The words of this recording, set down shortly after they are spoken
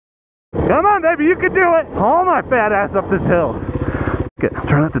Come on, baby, you can do it. Haul my fat ass up this hill. Get,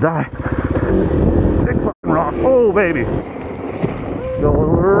 try not to die. Big fucking rock. Oh, baby. Go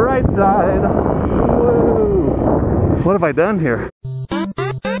right side. Whoa. What have I done here?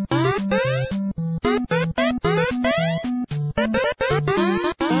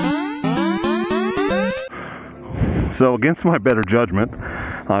 So against my better judgment,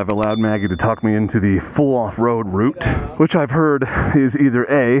 I've allowed Maggie to talk me into the full off-road route, which I've heard is either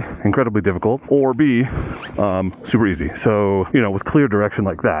A, incredibly difficult, or B, super easy. So, you know, with clear direction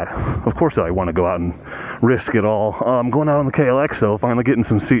like that, of course I want to go out and risk it all. I'm going out on the KLX though, finally getting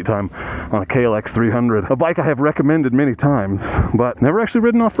some seat time on a KLX300, a bike I have recommended many times, but never actually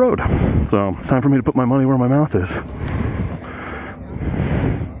ridden off-road. So it's time for me to put my money where my mouth is.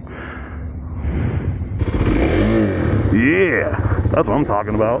 Yeah, that's what I'm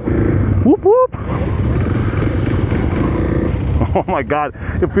talking about. Whoop whoop. Oh my god,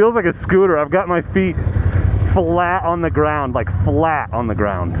 it feels like a scooter. I've got my feet flat on the ground, like flat on the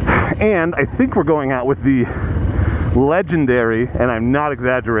ground. And I think we're going out with the legendary, and I'm not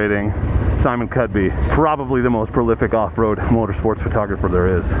exaggerating, Simon Cudby, probably the most prolific off-road motorsports photographer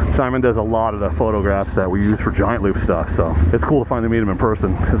there is. Simon does a lot of the photographs that we use for Giant Loop stuff, so it's cool to finally meet him in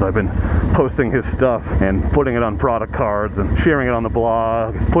person, because I've been posting his stuff and putting it on product cards and sharing it on the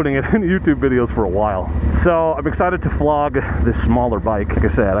blog, putting it in YouTube videos for a while. So I'm excited to vlog this smaller bike. Like I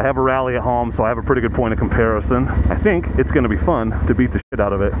said, I have a rally at home, so I have a pretty good point of comparison. I think it's going to be fun to beat the shit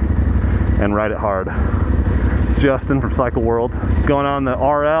out of it and ride it hard. It's Justin from Cycle World, going on the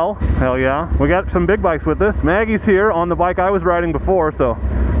RL. Hell yeah. We got some big bikes with us. Maggie's here on the bike I was riding before, so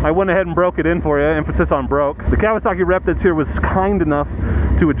I went ahead and broke it in for you. Emphasis on broke. The Kawasaki rep that's here was kind enough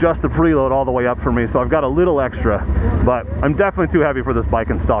to adjust the preload all the way up for me, so I've got a little extra, but I'm definitely too heavy for this bike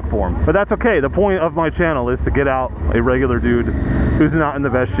in stock form. But that's okay. The point of my channel is to get out a regular dude who's not in the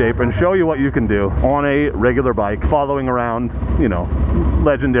best shape and show you what you can do on a regular bike, following around, you know,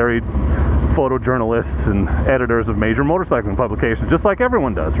 legendary photojournalists and editors of major motorcycling publications, just like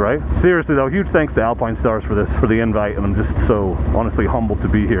everyone does, right? Seriously though, huge thanks to Alpinestars for the invite, and I'm just so honestly humbled to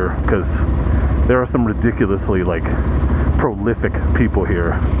be here, because there are some ridiculously like prolific people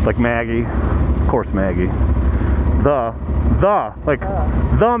here, like Maggie, of course Maggie, the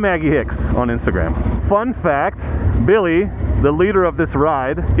Maggie Hicks on Instagram. Fun fact, Billy, the leader of this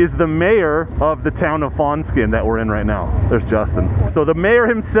ride, is the mayor of the town of Fawnskin that we're in right now. There's Justin. So the mayor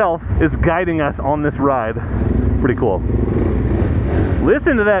himself is guiding us on this ride. Pretty cool.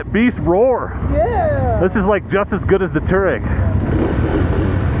 Listen to that beast roar. Yeah. This is like just as good as the Touareg.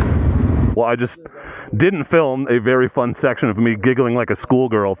 Well, I just didn't film a very fun section of me giggling like a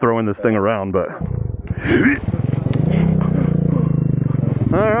schoolgirl throwing this thing around, but...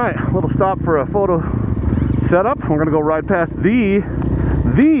 Alright, little stop for a photo setup. We're gonna go ride past the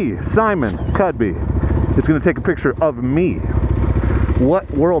Simon Cudby. It's gonna take a picture of me.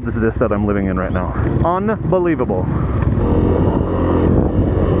 What world is this that I'm living in right now? Unbelievable.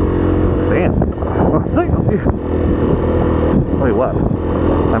 Sand. Tell you what,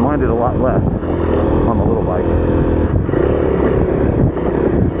 I minded a lot less on the little bike.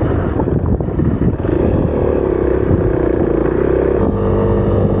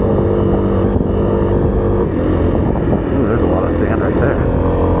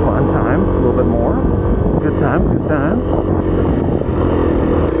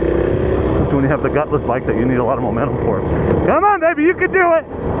 When you have the gutless bike that you need a lot of momentum for. Come on, baby, you can do it.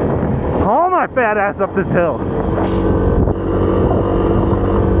 Haul my fat ass up this hill.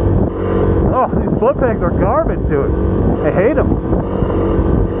 Oh, these split pegs are garbage, dude. I hate them.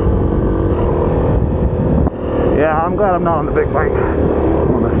 Yeah, I'm glad I'm not on the big bike,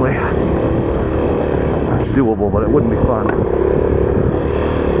 honestly. That's doable, but it wouldn't be fun.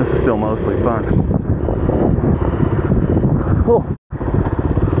 This is still mostly fun. Oh.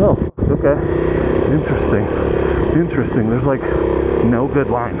 Oh, okay. Interesting. There's like no good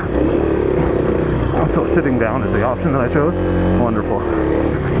line. Also, sitting down is the option that I chose. Wonderful.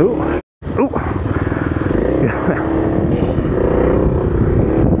 Ooh. Yeah.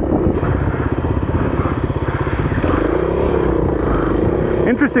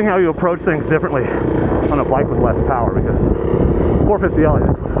 Interesting how you approach things differently on a bike with less power, because 450L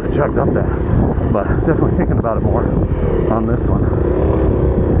I just chugged up that. But definitely thinking about it more on this one.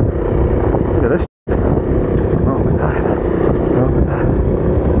 Look at this. Wrong side.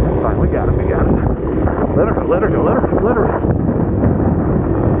 That's fine. We got it. Let her go.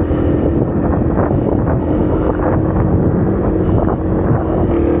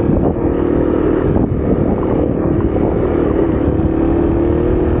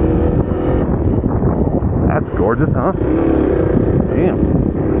 That's gorgeous, huh? Damn.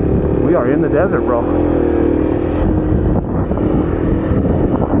 We We are in the desert, bro.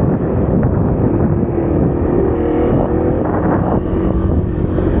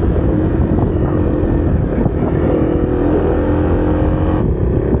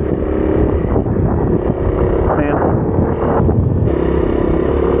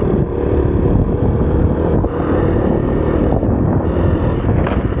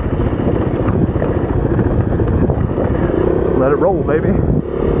 Let it roll, baby.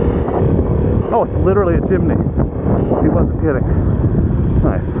 Oh, it's literally a chimney. He wasn't kidding.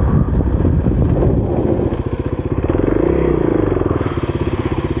 Nice.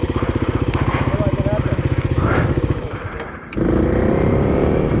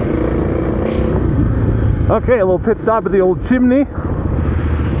 Okay, a little pit stop at the old chimney.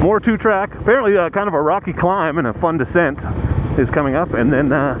 More two-track. Apparently kind of a rocky climb and a fun descent is coming up, and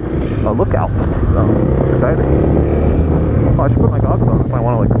then a lookout. So, exciting. Oh, I should put my goggles on if I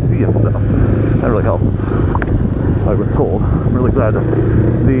want to like see it stuff. That really helps. I was told. I'm really glad that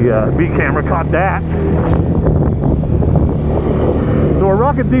the B camera caught that. So we're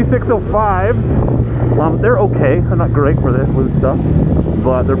rocking D605s. They're okay. They're not great for this loose stuff,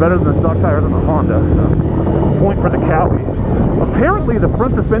 but they're better than the stock tires on the Honda. So point for the Cowie. Apparently the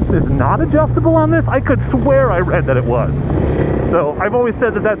front suspension is not adjustable on this. I could swear I read that it was. So I've always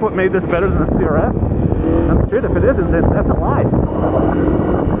said that that's what made this better than the CRF. I'm shit, if it isn't, then that's a lie.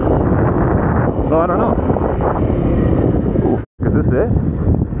 So I don't know. Ooh, is this it?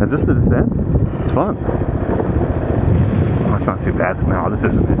 Is this the descent? It's fun. Oh, it's not too bad. No, this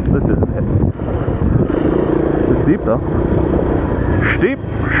isn't it. This isn't it. It's steep though. Steep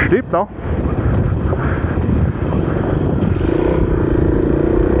though.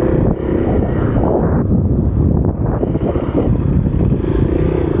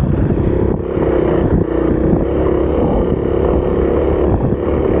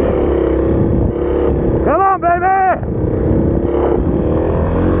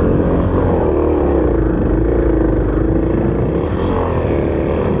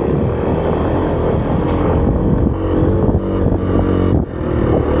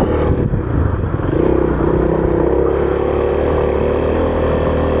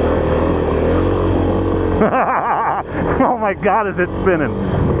 Oh my God, is it spinning?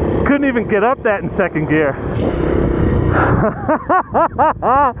 Couldn't even get up that in second gear.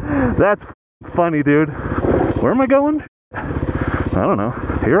 That's funny, dude. Where am I going? I don't know.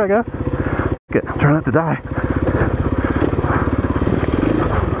 Here, I guess. Okay, try not to die.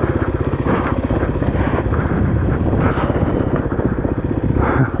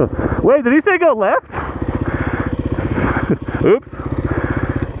 Wait, did he say go left? Oops.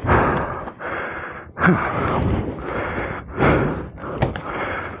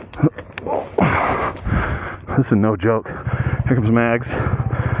 This is no joke. Here comes Mags.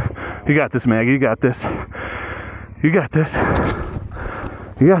 You got this, Maggie. You got this. You got this.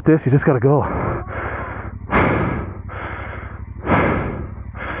 You got this. You just gotta go.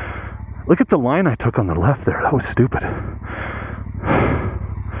 Look at the line I took on the left there. That was stupid.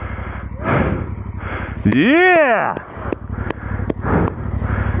 Yeah!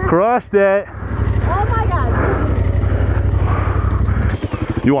 Crushed it. Oh my God.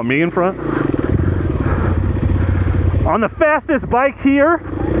 You want me in front? On the fastest bike here?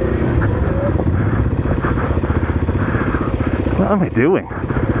 What am I doing?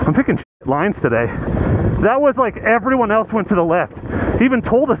 I'm picking lines today. That was like everyone else went to the left. He even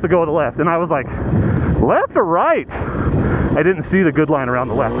told us to go to the left, and I was like, left or right? I didn't see the good line around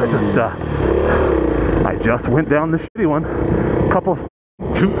the left. I just went down the shitty one. Couple of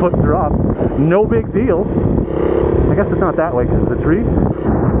 2-foot drops. No big deal. I guess it's not that way because of the tree.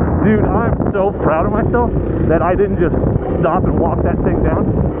 Dude, I'm so proud of myself that I didn't just stop and walk that thing down.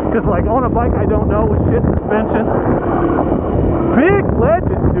 Because like on a bike I don't know with shit suspension, big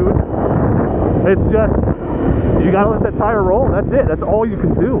ledges, dude. It's just, you gotta let that tire roll. That's it. That's all you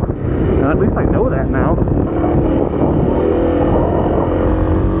can do. And at least I know that now.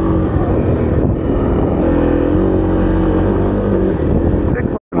 Big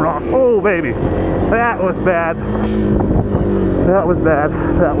fucking rock. Oh, baby. That was bad. That was bad.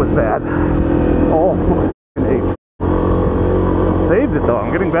 That was bad. Oh, H. Saved it though.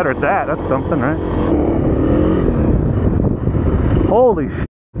 I'm getting better at that. That's something, right? Holy shit.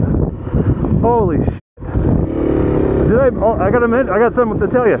 Holy shit. Did I? Oh, I got something to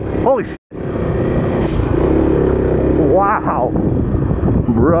tell you. Holy shit. Wow.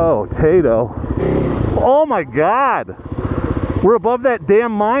 Bro, Tato. Oh my God. We're above that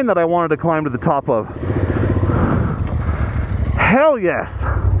damn mine that I wanted to climb to the top of. Hell yes.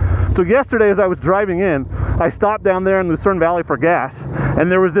 So yesterday as I was driving in, I stopped down there in Lucerne Valley for gas,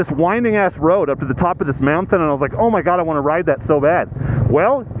 and there was this winding ass road up to the top of this mountain, and I was like, oh my god, I want to ride that so bad.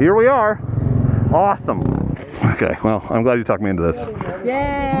 Well, here we are. Awesome. Okay, well, I'm glad you talked me into this.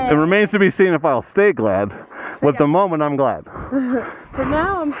 Yay! It remains to be seen if I'll stay glad, but at the moment I'm glad. For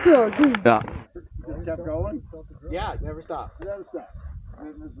now, I'm still. Yeah. Just kept going? Yeah, never stopped. Never stopped.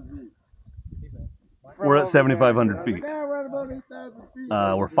 We're at 7,500 feet. Yeah, we're at about 8,000 feet.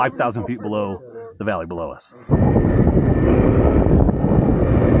 We're 5,000 feet below the valley below us.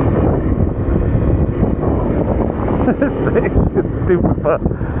 This thing is stupid fun.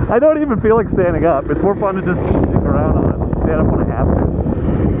 I don't even feel like standing up. It's more fun to just stick around on it. Stand up when I have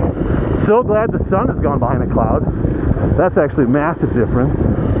to. So glad the sun has gone behind a cloud. That's actually a massive difference.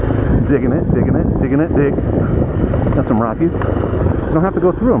 Digging it, digging it, digging it, dig. Got some Rockies. You don't have to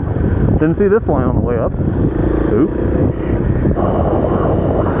go through them. Didn't see this line on the way up. Oops.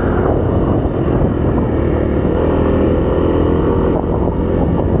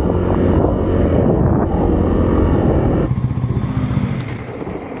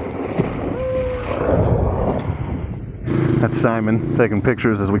 That's Simon taking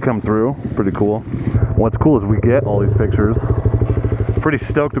pictures as we come through. Pretty cool. What's cool is we get all these pictures. Pretty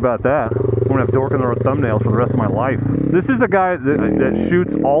stoked about that. I'm gonna have Dork on their thumbnails for the rest of my life. This is a guy that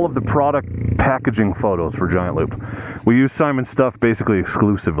shoots all of the product packaging photos for Giant Loop. We use Simon's stuff basically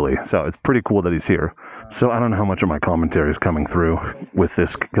exclusively, so it's pretty cool that he's here. So I don't know how much of my commentary is coming through with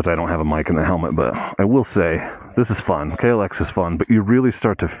this because I don't have a mic in the helmet, but I will say this is fun. KLX is fun, but you really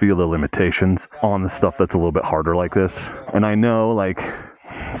start to feel the limitations on the stuff that's a little bit harder like this. And I know, like,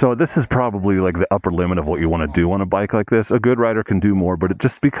 so this is probably like the upper limit of what you want to do on a bike like this. A good rider can do more, but it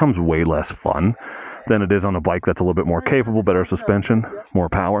just becomes way less fun than it is on a bike that's a little bit more capable, better suspension, more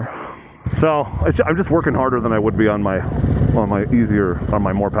power. So I'm just working harder than I would be on my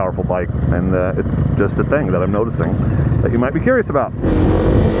more powerful bike, and it's just a thing that I'm noticing that you might be curious about.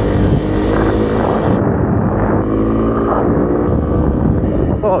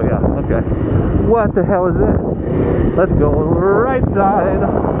 Oh yeah, okay. What the hell is this? Let's go right side.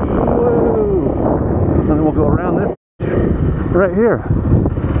 Woo! And then we'll go around this right here.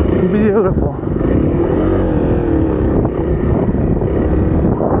 Beautiful.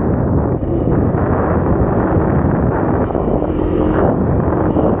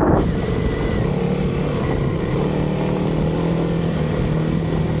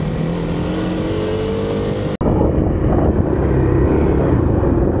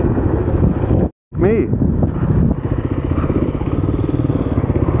 Me.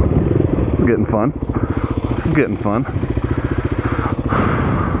 This is getting fun. This is getting fun.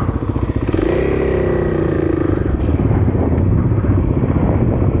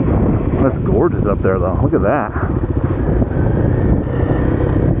 That's gorgeous up there though. Look at that.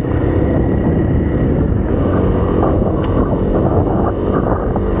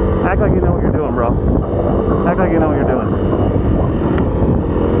 Act like you know what you're doing, bro. Act like you know what you're doing.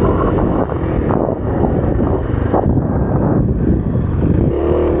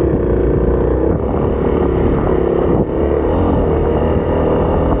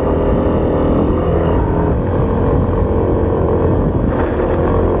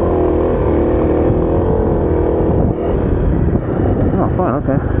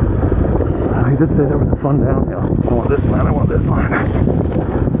 Okay. He did say there was a fun downhill. I want this line, I want this line.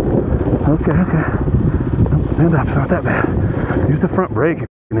 Okay, okay. Oh, stand up, it's not that bad. Use the front brake,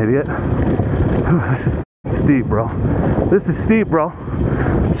 you idiot. Ooh, this is steep, bro. This is steep, bro.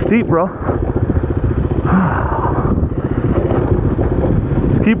 Steep, bro.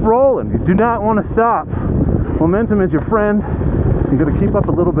 Just keep rolling. You do not want to stop. Momentum is your friend. You got to keep up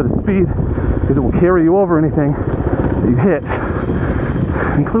a little bit of speed because it will carry you over anything that you hit,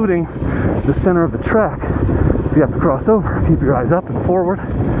 including the center of the track. If you have to cross over, keep your eyes up and forward,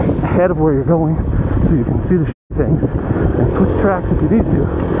 ahead of where you're going, so you can see the things, and switch tracks if you need to.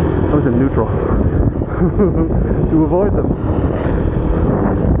 I was in neutral to avoid them.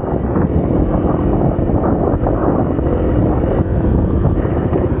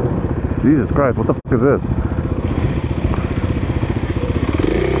 Jesus Christ, what the fuck is this?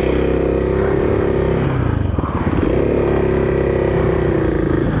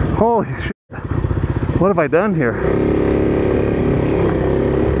 Holy shit. What have I done here?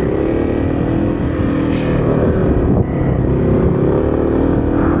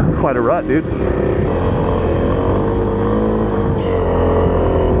 Quite a rut, dude. The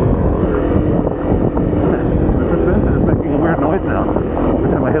suspension is making a weird noise now every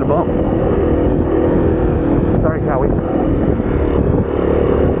time I hit a bump. Sorry, Cowie.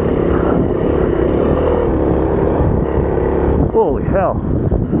 Holy hell.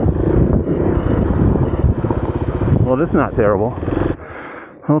 Well, this is not terrible.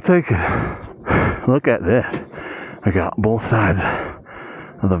 I'll take it. Look at this. We got both sides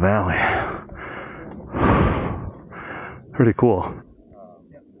of the valley. Pretty cool.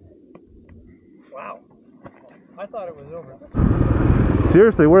 Wow. I thought it was over.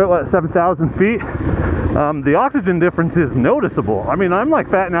 Seriously, we're at what, 7,000 feet? The oxygen difference is noticeable. I mean, I'm like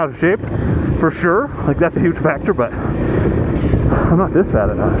fat and out of shape for sure. Like, that's a huge factor, but I'm not this fat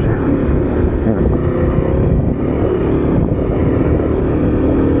and out of shape.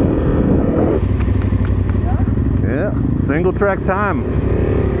 Yeah, single track time.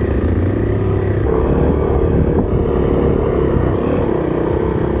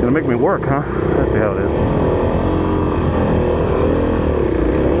 Gonna make me work, huh? Let's see how it is.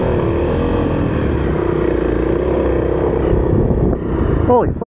 Holy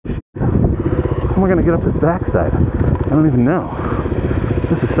f***, how am I gonna get up this backside? I don't even know.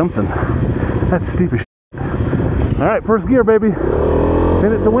 This is something. That's steep as shit. Alright, first gear, baby.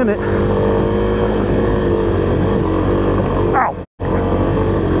 In it to win it. Ow!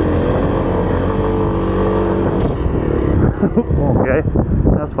 Okay,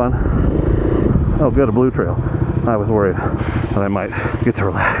 that's fun. Oh, good, a blue trail. I was worried that I might get to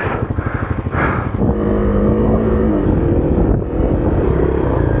relax.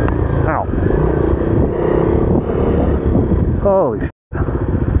 Ow. Holy shit.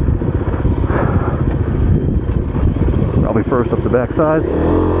 Probably first up the backside.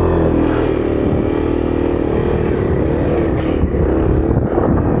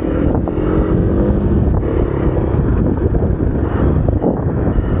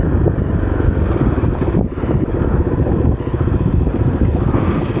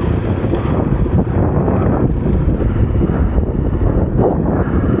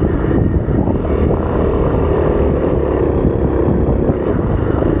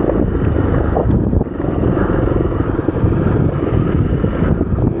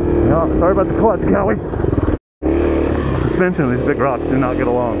 Sorry about the clutch, Cowie. Suspension of these big rocks do not get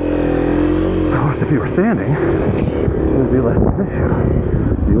along. Of course, if you were standing, it would be less of an issue.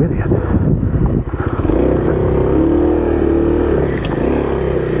 You idiot.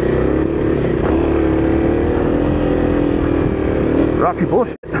 Rocky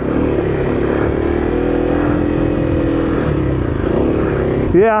bullshit.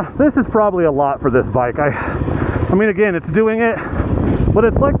 Yeah, this is probably a lot for this bike. I mean, again, it's doing it, but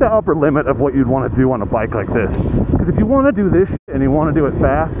it's like the upper limit of what you'd want to do on a bike like this. Because if you want to do this shit and you want to do it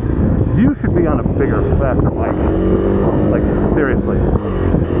fast, you should be on a bigger, faster bike. Like, seriously.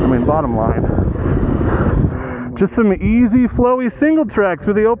 I mean, bottom line. Just some easy, flowy single track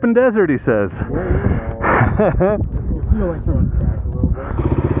through the open desert, he says. You feel like you're on track a little bit.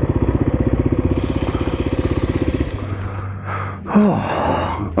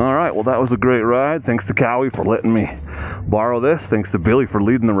 All right, well, that was a great ride. Thanks to Cowie for letting me borrow this. Thanks to Billy for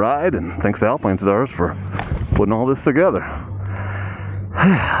leading the ride, and thanks to Alpinestars for putting all this together.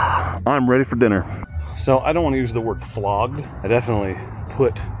 I'm ready for dinner. So I don't want to use the word flogged. I definitely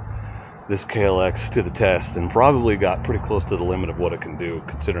put this KLX to the test and probably got pretty close to the limit of what it can do,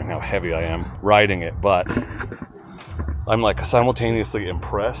 considering how heavy I am riding it. But I'm like simultaneously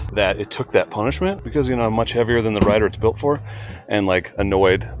impressed that it took that punishment, because, you know, I'm much heavier than the rider it's built for, and like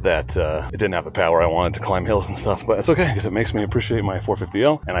annoyed that it didn't have the power I wanted to climb hills and stuff. But it's okay, because it makes me appreciate my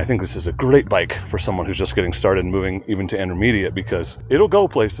 450L, and I think this is a great bike for someone who's just getting started and moving even to intermediate, because it'll go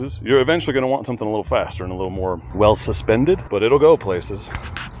places. You're eventually going to want something a little faster and a little more well suspended, but it'll go places.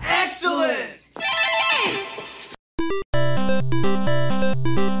 Excellent!